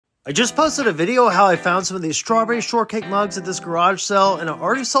I just posted a video how I found some of these strawberry shortcake mugs at this garage sale, and I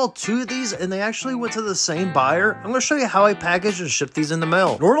already saw 2 of these and they actually went to the same buyer. I'm going to show you how I package and ship these in the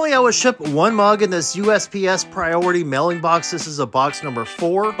mail. Normally I would ship 1 mug in this USPS priority mailing box. This is a box number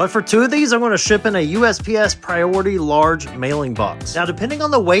 4, but for 2 of these I'm going to ship in a USPS priority large mailing box. Now depending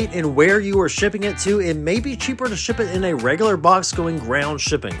on the weight and where you are shipping it to, it may be cheaper to ship it in a regular box going ground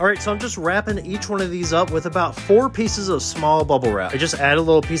shipping. Alright, so I'm just wrapping each one of these up with about 4 pieces of small bubble wrap. I just add a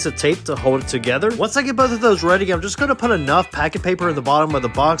little piece of tape to hold it together. Once I get both of those ready, I'm just going to put enough packing paper in the bottom of the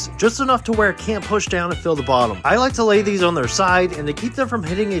box, just enough to where it can't push down and fill the bottom. I like to lay these on their side, and to keep them from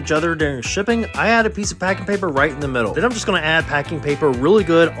hitting each other during shipping, I add a piece of packing paper right in the middle. Then I'm just going to add packing paper really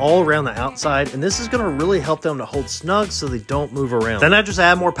good all around the outside, and this is going to really help them to hold snug so they don't move around. Then I just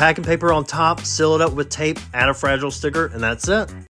add more packing paper on top, seal it up with tape, add a fragile sticker, and that's it.